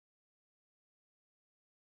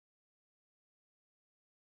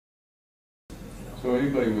So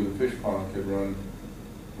anybody with a fish pond could run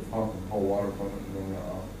the pump and pull water from it and run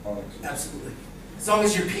aquaponics? Absolutely. As long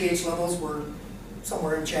as your pH levels were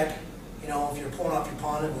somewhere in check, you know, if you're pulling off your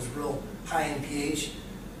pond and it was real high in pH,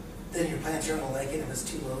 then your plants aren't going to like it. If it's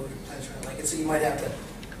too low, your plants aren't going to like it. So you might have to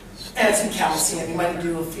add some calcium. You might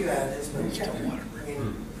do a few additives, but I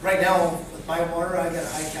mean, right now with my water, I got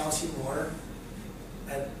high calcium water.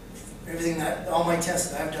 Everything all my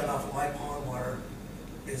tests that I've done off of my pond water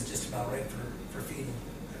is just about right for feeding.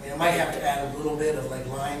 I mean, I might have to add a little bit of like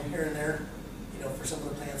lime here and there, you know, for some of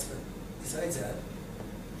the plants, but besides that,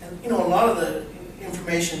 and you know, a lot of the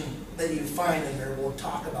information that you find in there will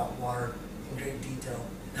talk about water in great detail.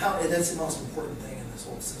 That's the most important thing in this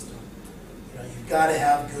whole system. You know, you've got to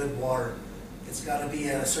have good water. It's got to be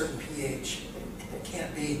at a certain pH. It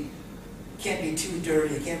can't be too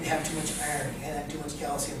dirty. It can't have too much iron. It can't have too much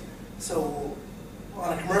calcium. So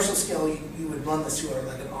on a commercial scale, you would run this through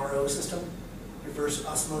like an RO system, reverse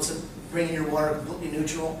osmosis, bringing your water completely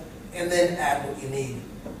neutral, and then add what you need.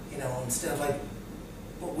 You know, instead of like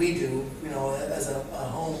what we do, you know, as a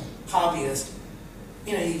home hobbyist,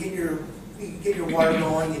 you know, you get your water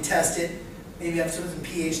going, you test it, maybe you have to put some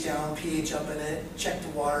pH down, pH up in it, check the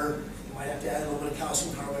water. You might have to add a little bit of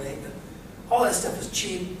calcium carbonate, but all that stuff is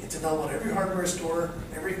cheap. It's available at every hardware store,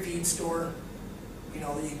 every feed store. You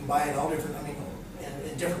know, that you can buy it all different, I mean,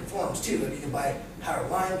 in different forms too. You can buy powdered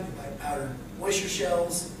lime, you can buy powdered oyster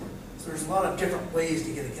shells. So there's a lot of different ways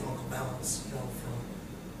to get a chemical balance, you know,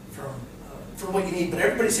 from what you need. But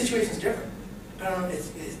everybody's situation is different.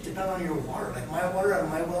 It's depending on your water. Like my water out of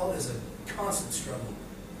my well is a constant struggle.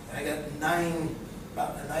 I got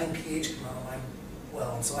about a 9 pH come out of my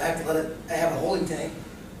well, and so I have to let it. I have a holding tank,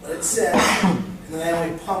 let it set, and then I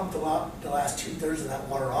only pump the last 2/3 of that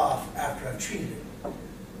water off after I've treated it. And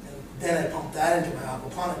then I pump that into my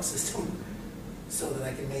aquaponics system so that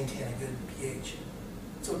I can maintain a good pH.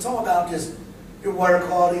 So it's all about just your water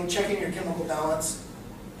quality, checking your chemical balance,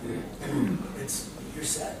 and you're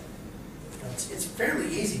set. You know, it's fairly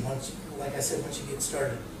easy once, like I said, once you get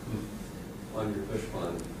started. On your fish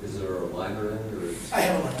pond, is there a liner in it, or? I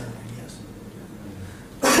have a liner, yes.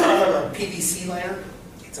 I have a PVC liner.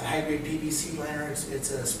 It's a high-grade PVC liner.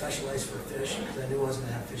 It's specialized for fish, because I knew I was going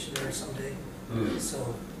to have fish in there someday.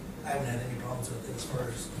 So I haven't had any problems with it as far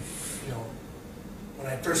as, you know, when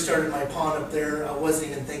I first started my pond up there, I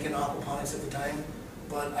wasn't even thinking aquaponics at the time,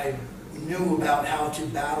 but I knew about how to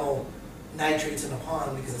battle nitrates in a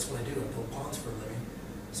pond because that's what I do. I build ponds for a living.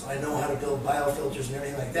 So I know how to build biofilters and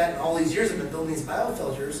everything like that. And all these years I've been building these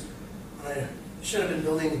biofilters, and I should have been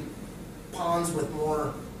building ponds with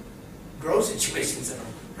more grow situations in them.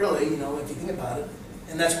 Really, you know, if you think about it.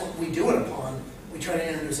 And that's what we do in a pond. We try to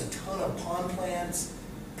introduce a ton of pond plants,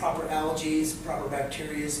 proper algae, proper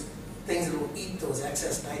bacteria, things that will eat those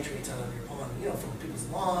excess nitrates out of your pond, you know, from people's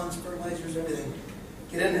lawns, fertilizers, everything.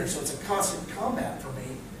 Get in there. So it's a constant combat for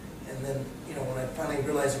me. And then, you know, when I finally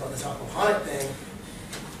realized about this aquaponic thing,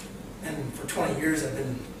 and for 20 years I've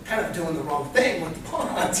been kind of doing the wrong thing with the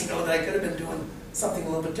ponds, you know, that I could have been doing something a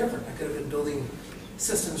little bit different. I could have been building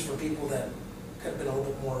systems for people that could have been a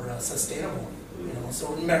little bit more sustainable, you know.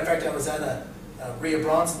 So, as a matter of fact, I was at Rhea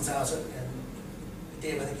Bronson's house, and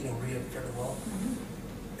Dave, I think you know Rhea fairly well,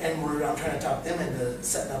 and I'm trying to talk them into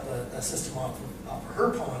setting up a system off of her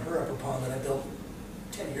pond, her upper pond that I built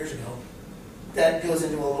 10 years ago, that goes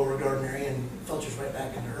into a lower garden area and filters right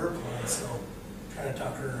back into her pond. So trying to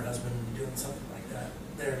talk her and her husband into doing something like that.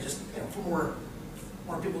 They're just, you know, for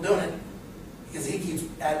more people doing it, because he keeps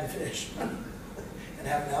adding fish and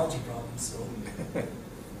having algae problems. So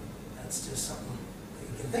that's just something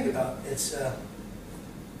that you can think about. It's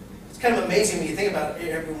kind of amazing when you think about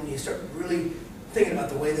it, when you start really thinking about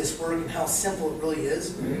the way this works and how simple it really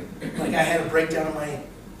is. Like I had a breakdown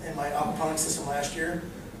in my aquaponics system last year,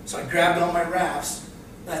 so I grabbed all my rafts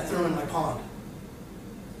and I threw them in my pond.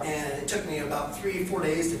 And it took me about 3 or 4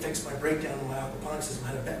 days to fix my breakdown in my aquaponics system.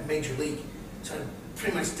 I had a major leak, so I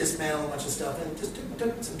pretty much dismantled a bunch of stuff, and it just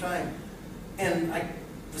took some time. And I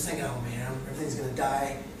was thinking, oh man, everything's going to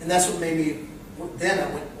die. And that's what made me, then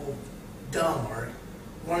I went, well, dumb, Mark.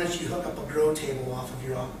 Why don't you hook up a grow table off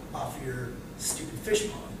of your stupid fish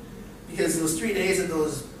pond? Because those 3 days that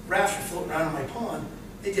those rafts were floating around in my pond,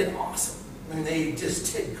 they did awesome. I mean, they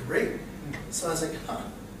just did great. So I was like, huh.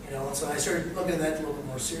 You know, and so I started looking at that a little bit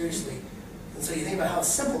more seriously. And so you think about how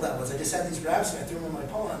simple that was. I just had these rafts and I threw them in my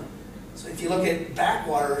pond. So if you look at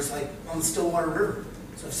backwaters, like on the Stillwater River,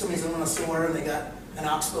 so if somebody's living on Stillwater and they got an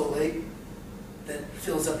oxbow lake that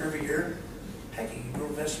fills up every year, heck, you can grow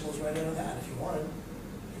vegetables right out of that if you wanted.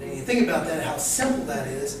 You know, you think about that, how simple that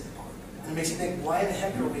is, and it makes you think, why in the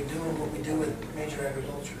heck are we doing what we do with major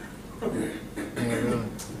agriculture? And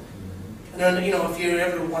then, you know, if you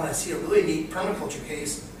ever want to see a really neat permaculture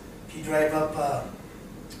case, if you drive up, oh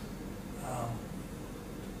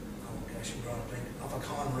gosh, I'm drawing a blank, off a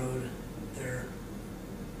Con Road there.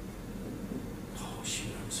 Oh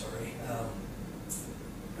shoot, I'm sorry.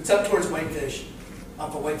 It's up towards Whitefish,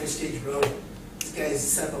 off of Whitefish Stage Road. These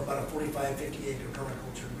guys set up about a 45, 50 acre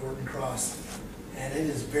permaculture, Gordon Cross. And it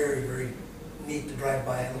is very, very neat to drive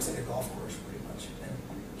by. It looks like a golf course pretty much. And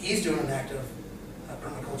he's doing an active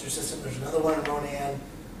permaculture system. There's another one in Ronan.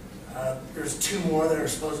 There's 2 more that are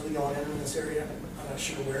supposedly going in this area. I'm not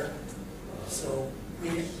sure where. So,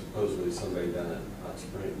 Supposedly somebody done it in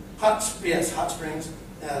Hot Springs. Yes, Hot Springs,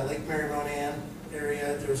 Lake Mary Ronan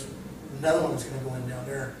area. There's another one that's going to go in down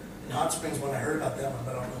there. In Hot Springs, when I heard about that one,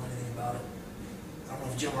 but I don't know anything about it. I don't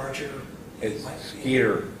know if Jim Archer. It's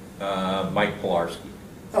Skeeter, Mike Pilarski.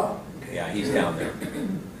 Oh, okay. Yeah, he's down there.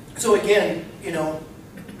 So again, you know,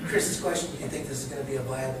 Chris's question, do you think this is going to be a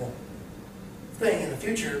viable thing in the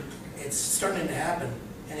future? It's starting to happen.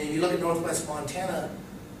 And if you look at Northwest Montana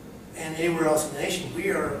and anywhere else in the nation, we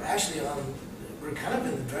are actually we're kind of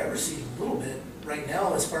in the driver's seat a little bit right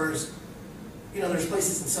now as far as, you know, there's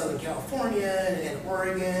places in Southern California and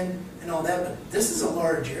Oregon and all that, but this is a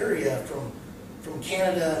large area from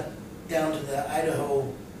Canada down to the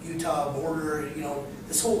Idaho, Utah border. You know,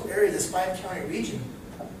 this whole area, this 5-county region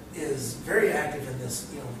is very active in this,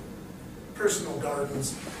 you know, personal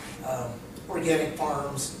gardens, organic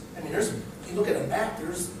farms. I mean, you look at a map,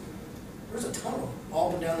 there's a ton of them all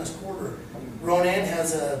up and down this corridor. Ronan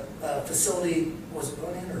has a facility, was it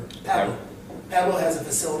Ronan or Pablo? Pablo has a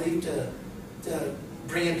facility to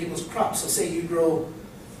bring in people's crops. So say you grow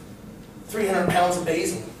 300 pounds of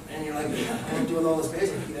basil, and you're like, yeah, what do I do with all this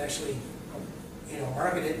basil? You could actually, you know,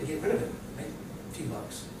 market it and get rid of it, make a few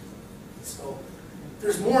bucks. So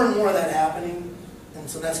there's more and more of that happening, and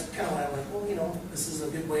so that's kind of why I'm like, well, you know, this is a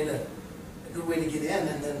good way to get in.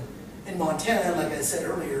 And then in Montana, like I said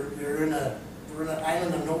earlier, we're in an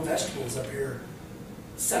island of no vegetables up here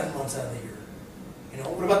 7 months out of the year. You know,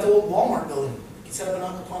 what about the old Walmart building? You can set up an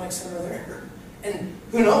aquaponics center there, and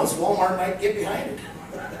who knows, Walmart might get behind it.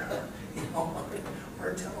 You know,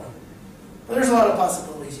 hard telling. But there's a lot of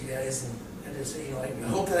possibilities, you guys, and I just, you know, I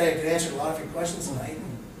hope that I could answer a lot of your questions tonight.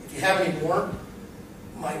 And if you have any more,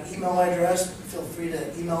 my email address, feel free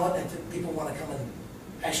to email it. And if people want to come and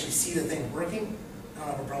actually see the thing working, I don't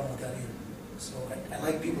have a problem with that either. So I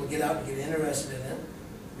like people to get out and get interested in it.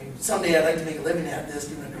 I mean, someday I'd like to make a living at this,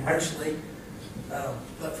 doing it commercially.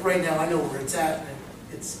 But for right now, I know where it's at, and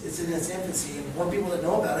it's in its infancy. And the more people that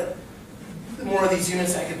know about it, the more of these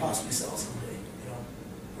units I could possibly sell someday, you know,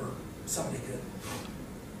 or somebody could.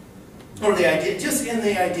 Or the idea, just in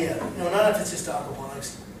the idea, you know, not if it's just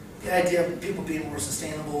aquaponics. The idea of people being more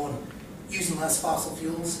sustainable and using less fossil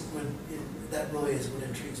fuels, that really is what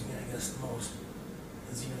intrigues me, I guess, the most.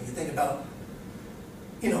 Because, you know, you think about,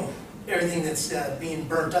 you know, everything that's being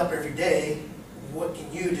burnt up every day, what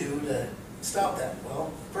can you do to stop that?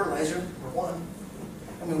 Well, fertilizer, for one.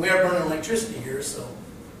 I mean, we are burning electricity here, so,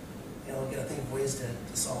 you know, we've got to think of ways to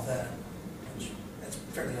solve that. Which, that's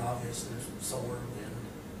fairly obvious. There's solar, wind,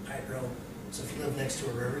 hydro. So if you live next to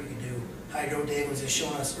a river, you can do hydro. Dave was just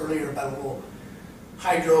showing us earlier about a little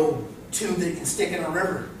hydro tube that you can stick in a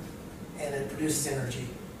river, and it produces energy,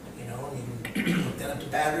 you know, and you can hook that up to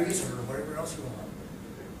batteries or whatever else you want.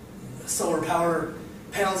 The solar power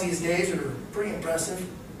panels these days are pretty impressive,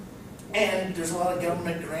 and there's a lot of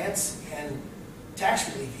government grants and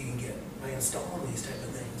tax relief you can get by installing these type of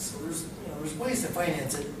things. So there's, you know, there's ways to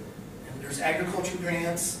finance it, and there's agriculture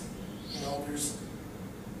grants, you know, there's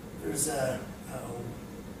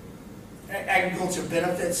agriculture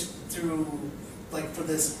benefits through, like for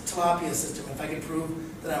this tilapia system. If I could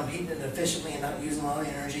prove that I'm heating it efficiently and not using a lot of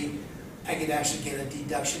energy, I could actually get a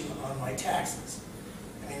deduction on my taxes.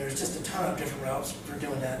 I mean, there's just a ton of different routes for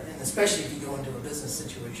doing that, and especially if you go into a business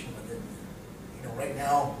situation with it. You know, right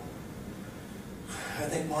now, I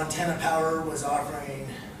think Montana Power was offering,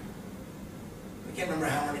 I can't remember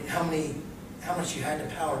how much you had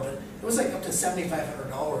to power, but it was like up to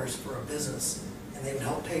 $7,500 for a business, and they would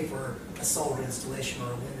help pay for a solar installation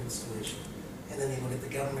or a wind installation. And then they would get the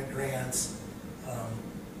government grants,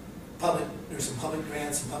 there's some public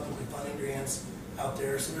grants and publicly funded grants out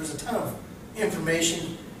there. So there's a ton of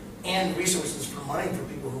information and resources for money for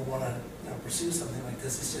people who want to, you know, pursue something like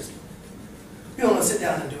this. It's just, you want to sit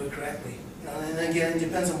down and do it correctly. You know, and again, it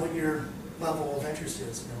depends on what your level of interest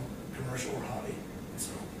is, you know, commercial or hobby.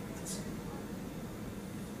 So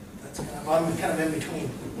that's I'm kind of in between.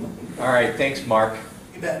 All right, thanks, Mark.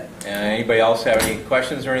 You bet. Anybody else have any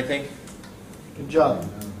questions or anything? Good job.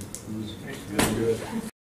 It was good.